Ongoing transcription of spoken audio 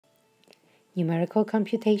Numerical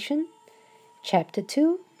Computation, Chapter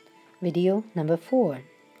 2, Video number 4.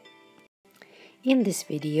 In this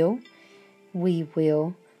video, we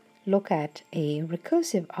will look at a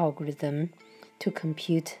recursive algorithm to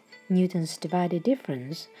compute Newton's divided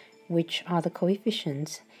difference, which are the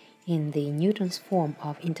coefficients in the Newton's form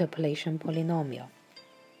of interpolation polynomial.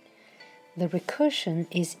 The recursion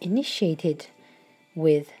is initiated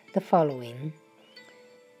with the following.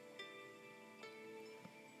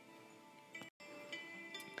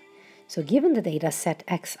 So given the data set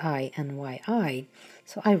xi and yi,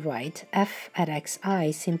 so I write f at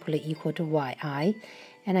xi simply equal to yi,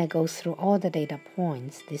 and I go through all the data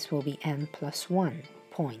points. This will be n plus 1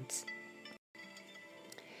 points.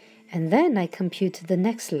 And then I compute the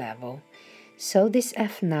next level. So this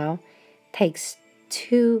f now takes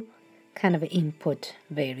two kind of input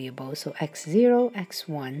variables. So x0,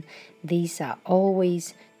 x1, these are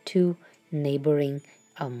always two neighboring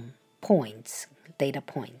points, data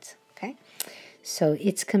points. Okay, so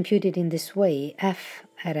it's computed in this way: f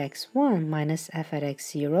at x1 minus f at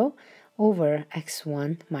x0 over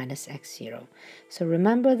x1 minus x0. So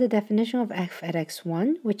remember the definition of f at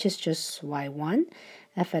x1, which is just y1.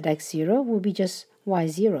 F at x0 will be just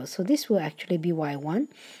y0. So this will actually be y1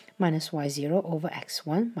 minus y0 over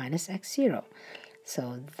x1 minus x0.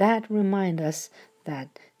 So that reminds us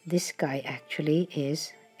that this guy actually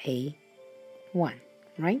is a1,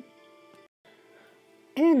 right?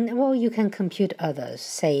 And, well, you can compute others,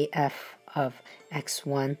 say f of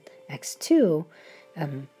x1, x2,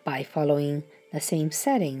 by following the same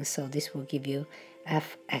settings. So this will give you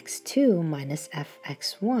fx2 minus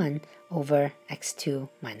fx1 over x2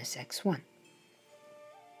 minus x1.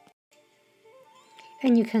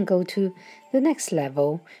 And you can go to the next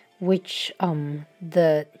level, which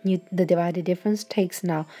the divided difference takes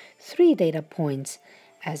now 3 data points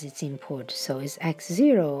as its input. So it's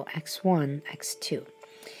x0, x1, x2.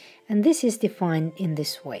 And this is defined in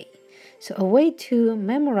this way. So a way to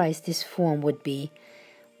memorize this form would be,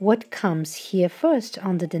 what comes here first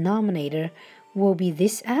on the denominator will be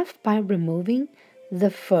this f by removing the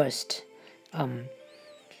first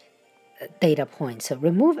data point. So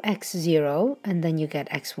remove x0 and then you get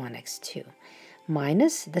x1, x2.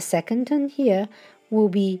 Minus the second term here will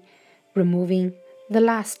be removing the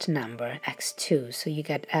last number, x2. So you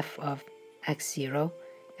get f of x0,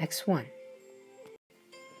 x1.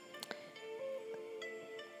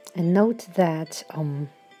 And note that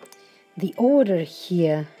the order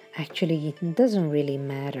here actually doesn't really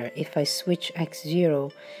matter. If I switch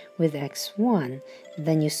x0 with x1,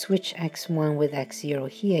 then you switch x1 with x0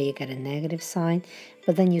 here, you get a negative sign,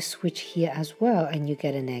 but then you switch here as well and you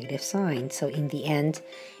get a negative sign. So in the end,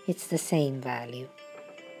 it's the same value.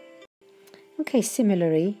 Okay,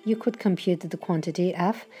 similarly, you could compute the quantity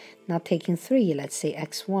f, now taking 3, let's say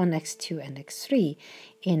x1, x2, and x3,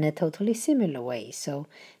 in a totally similar way. So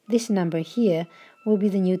this number here will be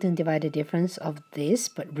the Newton divided difference of this,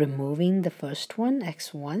 but removing the first one,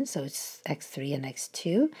 x1, so it's x3 and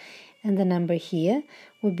x2. And the number here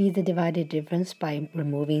will be the divided difference by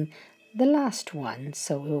removing the last one,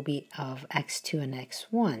 so it will be of x2 and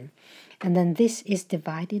x1. And then this is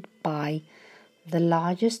divided by the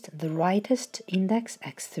largest, the rightest index,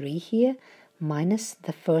 x3 here, minus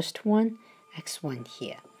the first one, x1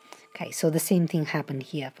 here. Okay, so the same thing happened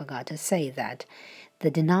here. I forgot to say that the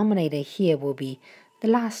denominator here will be the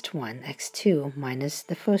last one, x2, minus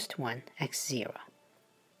the first one, x0.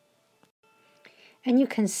 And you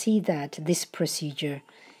can see that this procedure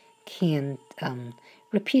can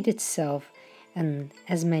repeat itself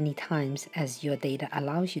as many times as your data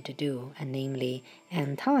allows you to do, and namely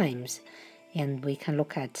n times. And we can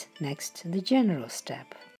look at next the general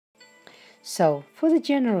step. So for the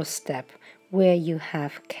general step, where you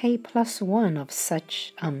have k plus 1 of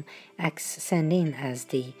such x sent in as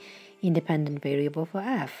the independent variable for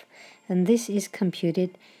f, and this is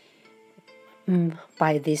computed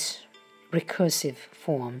by this recursive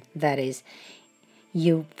form. That is,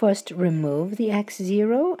 you first remove the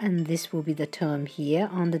x0, and this will be the term here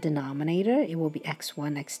on the denominator. It will be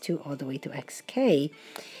x1, x2, all the way to xk.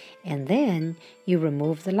 And then you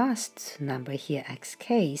remove the last number here,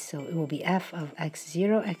 xk, so it will be f of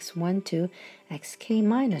x0, x1 to xk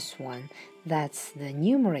minus 1. That's the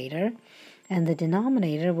numerator. And the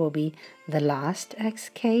denominator will be the last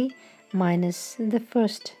xk minus the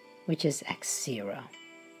first, which is x0.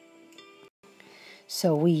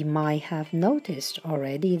 So we might have noticed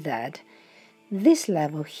already that this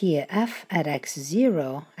level here, f at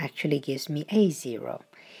x0, actually gives me a0.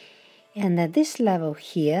 And at this level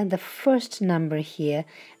here, the first number here,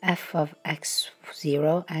 f of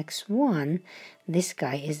x0, x1, this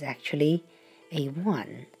guy is actually a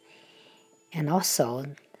 1. And also,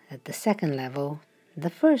 at the second level, the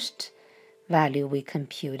first value we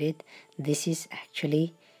computed, this is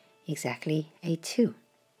actually exactly a 2.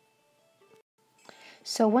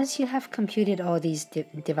 So once you have computed all these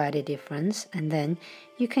divided difference, and then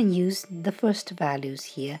you can use the first values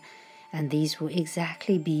here, and these will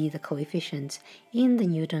exactly be the coefficients in the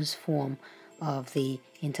Newton's form of the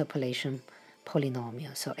interpolation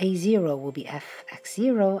polynomial. So a0 will be f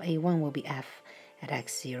x0, a1 will be f at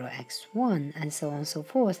x0, x1, and so on and so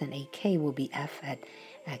forth, and ak will be f at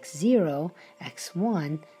x0,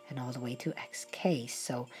 x1, and all the way to xk.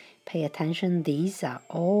 So pay attention, these are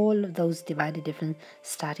all of those divided difference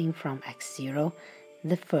starting from x0,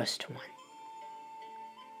 the first one.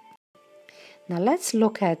 Now let's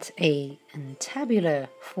look at a tabular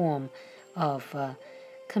form of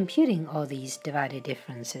computing all these divided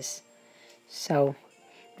differences. So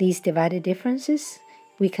these divided differences,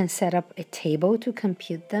 we can set up a table to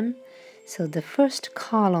compute them. So the first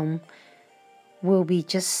column will be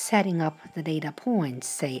just setting up the data points,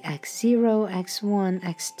 say x0, x1,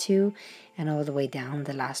 x2, and all the way down.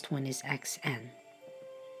 The last one is xn.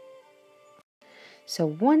 So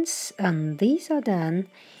once these are done,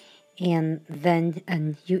 and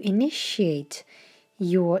then you initiate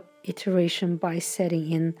your iteration by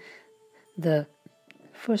setting in the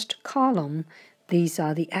first column. These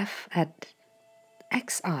are the f at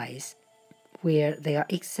xi's, where they are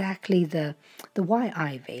exactly the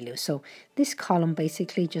yi value. So this column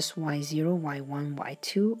basically just y0, y1,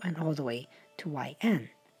 y2, and all the way to yn.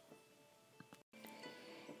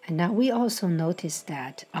 And now we also notice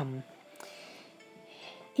that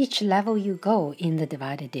each level you go in the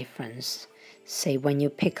divided difference, say when you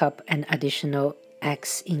pick up an additional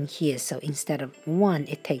x in here, so instead of 1,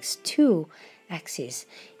 it takes 2 x's,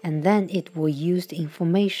 and then it will use the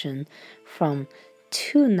information from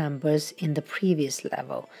 2 numbers in the previous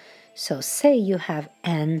level. So say you have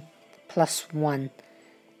n plus 1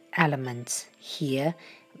 elements here,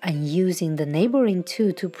 and using the neighboring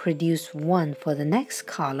 2 to produce 1 for the next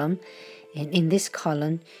column, and in this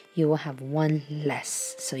column you will have 1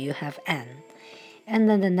 less, so you have n. And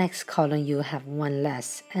then the next column you have 1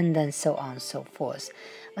 less, and then so on and so forth,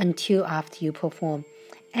 until after you perform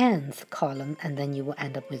nth column, and then you will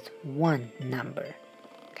end up with 1 number.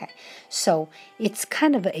 Okay, so it's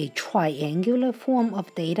kind of a triangular form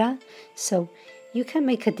of data, so you can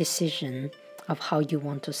make a decision of how you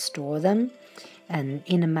want to store them. And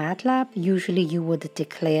in a MATLAB, usually you would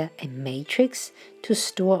declare a matrix to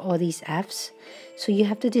store all these f's. So you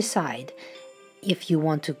have to decide if you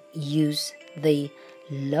want to use the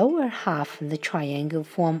lower half, the triangle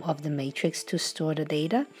form of the matrix to store the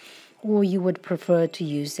data, or you would prefer to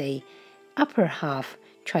use a upper half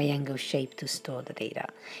triangle shape to store the data.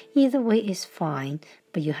 Either way is fine,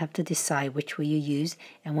 but you have to decide which way you use,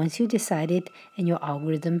 and once you decide it, and your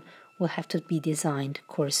algorithm will have to be designed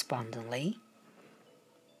correspondingly.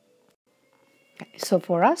 So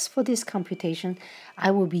for us, for this computation, I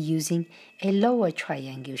will be using a lower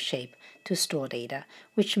triangle shape to store data,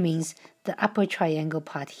 which means the upper triangle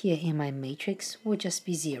part here in my matrix will just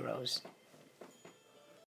be zeros.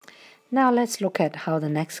 Now let's look at how the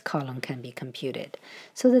next column can be computed.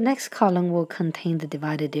 So the next column will contain the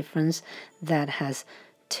divided difference that has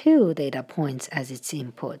 2 data points as its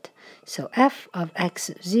input. So f of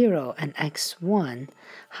x0 and x1,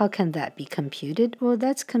 how can that be computed? Well,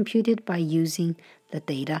 that's computed by using the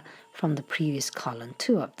data from the previous column,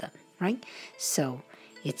 2 of them, right? So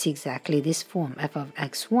it's exactly this form, f of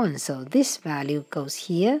x1. So this value goes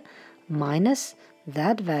here, minus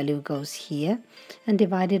that value goes here, and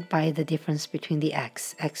divided by the difference between the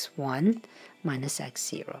x1 minus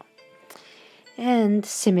x0. And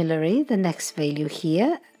similarly, the next value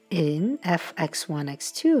here in f x1,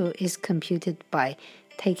 x2 is computed by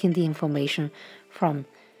taking the information from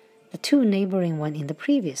the 2 neighboring one in the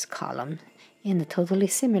previous column in a totally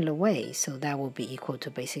similar way. So that will be equal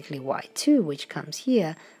to basically y2, which comes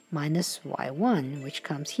here, minus y1, which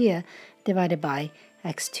comes here, divided by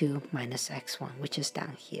x2 minus x1, which is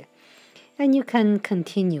down here. And you can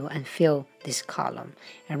continue and fill this column.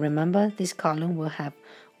 And remember, this column will have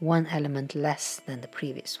 1 element less than the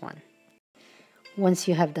previous one. Once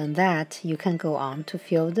you have done that, you can go on to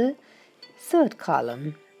fill the third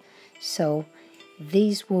column. So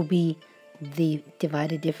these will be the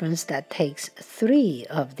divided difference that takes 3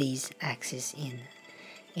 of these x's in.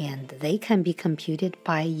 And they can be computed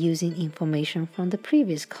by using information from the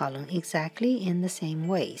previous column exactly in the same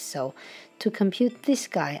way. So to compute this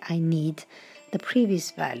guy, I need the previous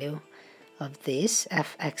value of this,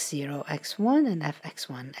 fx0, x1, and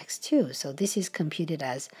fx1, x2. So this is computed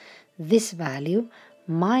as this value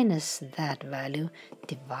minus that value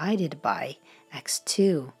divided by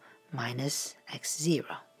x2 minus x0.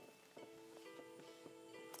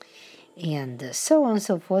 And so on and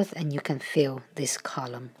so forth, and you can fill this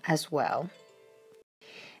column as well.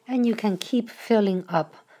 And you can keep filling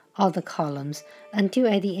up all the columns until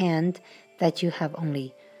at the end that you have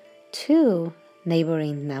only 2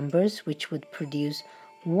 neighboring numbers, which would produce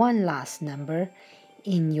one last number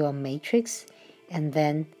in your matrix, and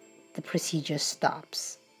then the procedure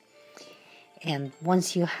stops. And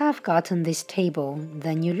once you have gotten this table,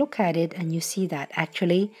 then you look at it and you see that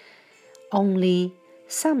actually only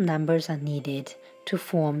some numbers are needed to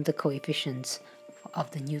form the coefficients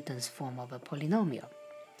of the Newton's form of a polynomial.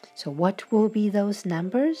 So what will be those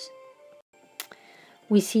numbers?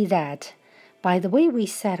 We see that by the way we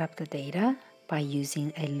set up the data, by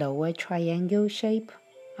using a lower triangle shape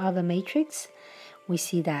of a matrix, we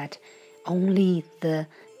see that only the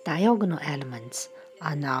diagonal elements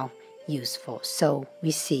are now useful. So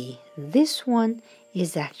we see this one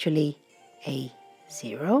is actually a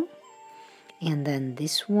 0, and then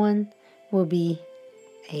this one will be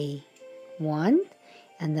a 1,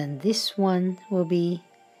 and then this one will be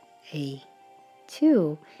a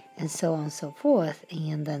 2, and so on and so forth,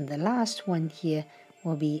 and then the last one here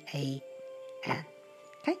will be a n.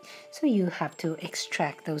 Okay, so you have to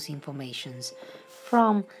extract those informations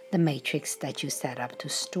from the matrix that you set up to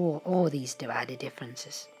store all these divided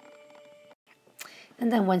differences.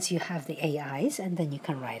 And then once you have the AIs, and then you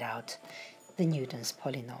can write out the Newton's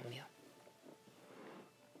polynomial.